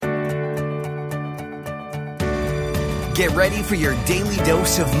Get ready for your daily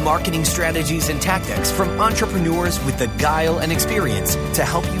dose of marketing strategies and tactics from entrepreneurs with the guile and experience to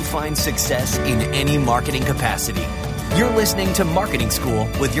help you find success in any marketing capacity. You're listening to Marketing School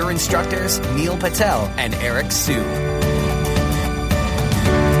with your instructors, Neil Patel and Eric Siu.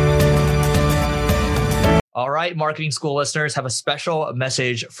 All right, Marketing School listeners, have a special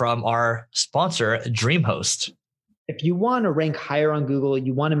message from our sponsor, DreamHost. If you want to rank higher on Google,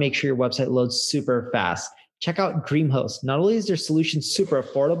 you want to make sure your website loads super fast. Check out DreamHost. Not only is their solution super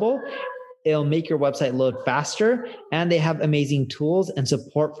affordable, it'll make your website load faster, and they have amazing tools and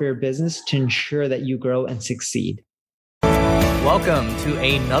support for your business to ensure that you grow and succeed. Welcome to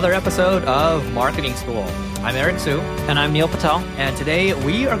another episode of Marketing School. I'm Eric Siu. And I'm Neil Patel. And today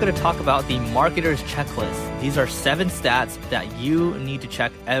we are going to talk about the marketer's checklist. These are 7 stats that you need to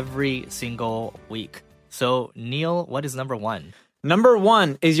check every single week. So, Neil, what is number 1? Number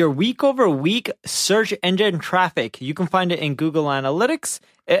 1 is your week over week search engine traffic. You can find it in Google Analytics.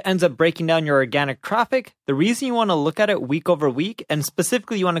 It ends up breaking down your organic traffic. The reason you want to look at it week over week, and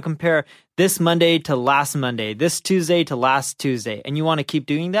specifically you want to compare this Monday to last Monday, this Tuesday to last Tuesday, and you want to keep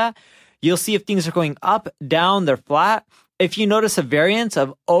doing that, you'll see if things are going up, down, they're flat. If you notice a variance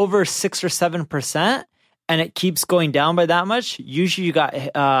of over 6 or 7% and it keeps going down by that much, usually you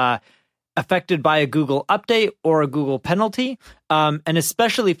got affected by a Google update or a Google penalty. And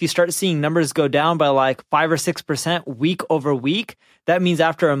especially if you start seeing numbers go down by like 5 or 6% week over week, that means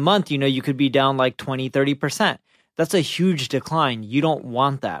after a month, you could be down like 20, 30%. That's a huge decline. You don't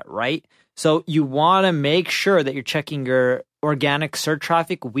want that, right? So you want to make sure that you're checking your organic search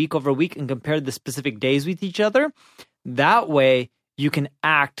traffic week over week and compare the specific days with each other. That way you can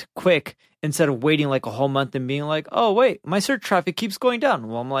act quick instead of waiting like a whole month and being like, oh, wait, my search traffic keeps going down.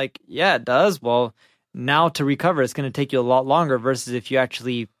 Well, I'm like, yeah, it does. Well, now to recover, it's going to take you a lot longer versus if you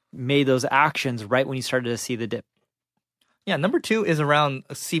actually made those actions right when you started to see the dip. Yeah, number 2 is around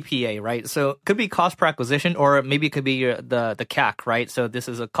CPA, right? So it could be cost per acquisition, or maybe it could be the CAC, right? So this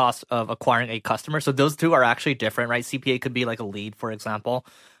is a cost of acquiring a customer. So those two are actually different, right? CPA could be like a lead, for example.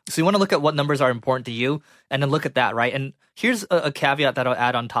 So you want to look at what numbers are important to you and then look at that, right? And here's a caveat that I'll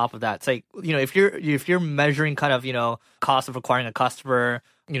add on top of that. It's like, if you're measuring kind of, cost of acquiring a customer,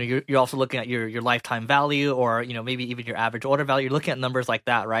 you're also looking at your lifetime value, or, maybe even your average order value. You're looking at numbers like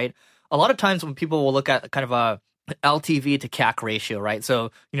that, right? A lot of times when people will look at kind of a LTV to CAC ratio, right?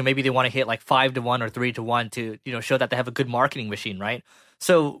 So, maybe they want to hit like 5-to-1 or 3-to-1 to, show that they have a good marketing machine, right?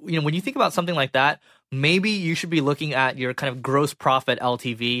 So, when you think about something like that, maybe you should be looking at your kind of gross profit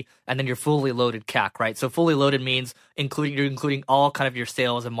LTV and then your fully loaded CAC, right? So fully loaded means you're including all kind of your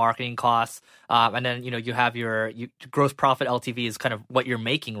sales and marketing costs. And then, you have your gross profit LTV is kind of what you're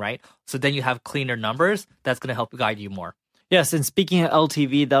making, right? So then you have cleaner numbers. That's going to help guide you more. Yes, and speaking of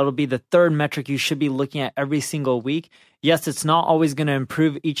LTV, that'll be the third metric you should be looking at every single week. Yes, it's not always going to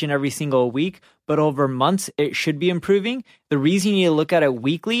improve each and every single week, but over months, it should be improving. The reason you need to look at it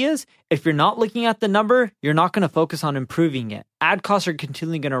weekly is if you're not looking at the number, you're not going to focus on improving it. Ad costs are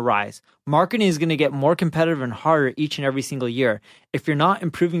continually going to rise. Marketing is going to get more competitive and harder each and every single year. If you're not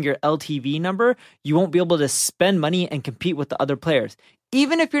improving your LTV number, you won't be able to spend money and compete with the other players.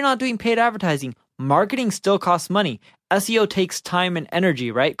 Even if you're not doing paid advertising, marketing still costs money. SEO takes time and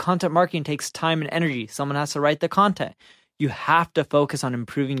energy, right? Content marketing takes time and energy. Someone has to write the content. You have to focus on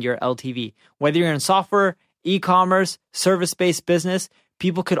improving your LTV. Whether you're in software, e-commerce, service-based business,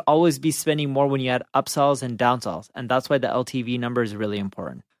 people could always be spending more when you add upsells and downsells. And that's why the LTV number is really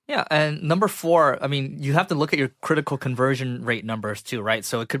important. Yeah, and number 4, you have to look at your critical conversion rate numbers too, right?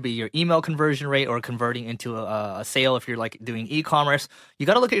 So it could be your email conversion rate or converting into a sale if you're like doing e-commerce. You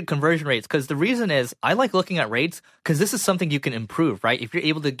got to look at your conversion rates, because the reason is I like looking at rates because this is something you can improve, right? If you're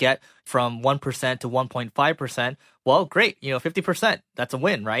able to get from 1% to 1.5%, well, great, 50%, that's a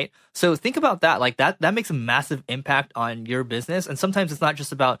win, right? So think about that. Like that makes a massive impact on your business. And sometimes it's not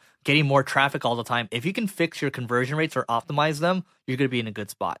just about getting more traffic all the time. If you can fix your conversion rates or optimize them, you're going to be in a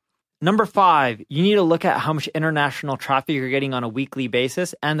good spot. Number 5, you need to look at how much international traffic you're getting on a weekly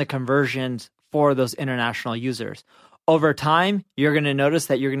basis and the conversions for those international users. Over time, you're going to notice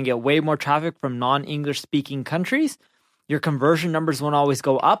that you're going to get way more traffic from non-English speaking countries. Your conversion numbers won't always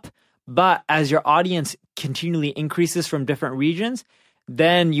go up, but as your audience continually increases from different regions,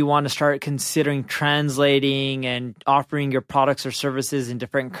 then you want to start considering translating and offering your products or services in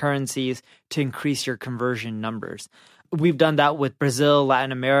different currencies to increase your conversion numbers. We've done that with Brazil,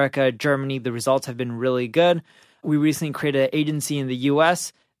 Latin America, Germany. The results have been really good. We recently created an agency in the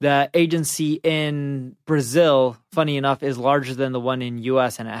US. The agency in Brazil, funny enough, is larger than the one in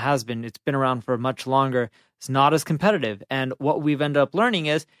US, and it has been. It's been around for much longer. It's not as competitive. And what we've ended up learning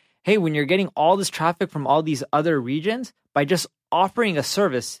is hey, when you're getting all this traffic from all these other regions, by just offering a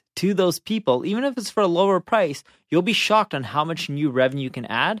service to those people, even if it's for a lower price, you'll be shocked on how much new revenue you can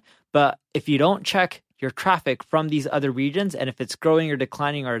add. But if you don't check your traffic from these other regions, and if it's growing or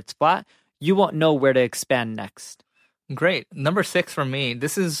declining or it's flat, you won't know where to expand next. Great. Number 6 for me,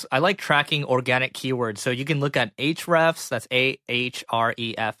 I like tracking organic keywords. So you can look at Ahrefs, that's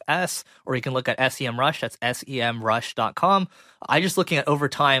Ahrefs, or you can look at SEMrush, that's SEMrush.com. I just looking at over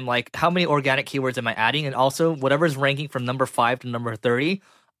time, like how many organic keywords am I adding? And also whatever's ranking from number 5 to number 30,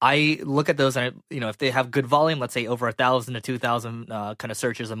 I look at those and, if they have good volume, let's say over 1,000 to 2,000 kind of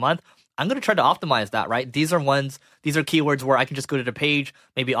searches a month, I'm going to try to optimize that, right? These are keywords where I can just go to the page,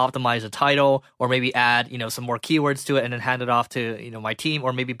 maybe optimize a title, or maybe add, some more keywords to it and then hand it off to, my team,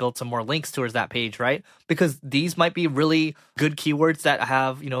 or maybe build some more links towards that page, right? Because these might be really good keywords that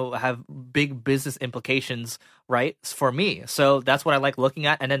have big business implications, right, for me. So that's what I like looking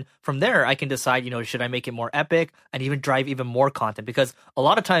at. And then from there, I can decide, should I make it more epic and even drive even more content? Because a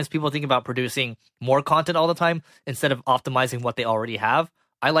lot of times people think about producing more content all the time instead of optimizing what they already have.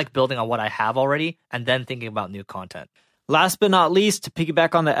 I like building on what I have already and then thinking about new content. Last but not least, to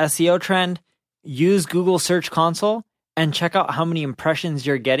piggyback on the SEO trend, use Google Search Console and check out how many impressions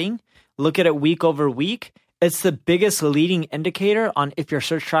you're getting. Look at it week over week. It's the biggest leading indicator on if your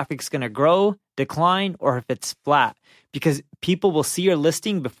search traffic is going to grow, decline, or if it's flat, because people will see your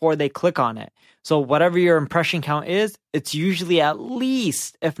listing before they click on it. So whatever your impression count is, it's usually at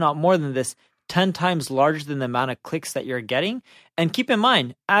least, if not more than this, 10 times larger than the amount of clicks that you're getting. And keep in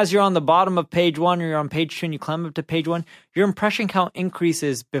mind, as you're on the bottom of page 1 or you're on page 2 and you climb up to page 1, your impression count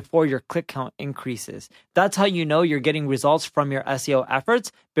increases before your click count increases. That's how you know you're getting results from your SEO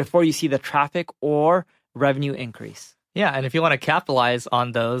efforts before you see the traffic or revenue increase. Yeah, and if you want to capitalize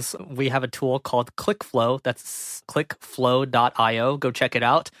on those, we have a tool called ClickFlow. That's clickflow.io. Go check it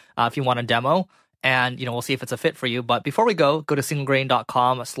out if you want a demo. And, we'll see if it's a fit for you. But before we go to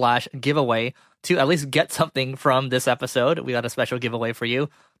singlegrain.com/giveaway to at least get something from this episode. We got a special giveaway for you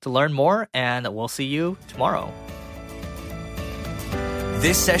to learn more, and we'll see you tomorrow.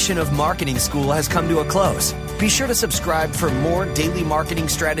 This session of Marketing School has come to a close. Be sure to subscribe for more daily marketing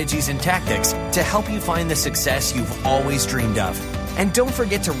strategies and tactics to help you find the success you've always dreamed of. And don't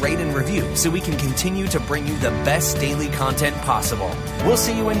forget to rate and review so we can continue to bring you the best daily content possible. We'll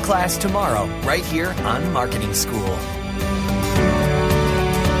see you in class tomorrow, right here on Marketing School.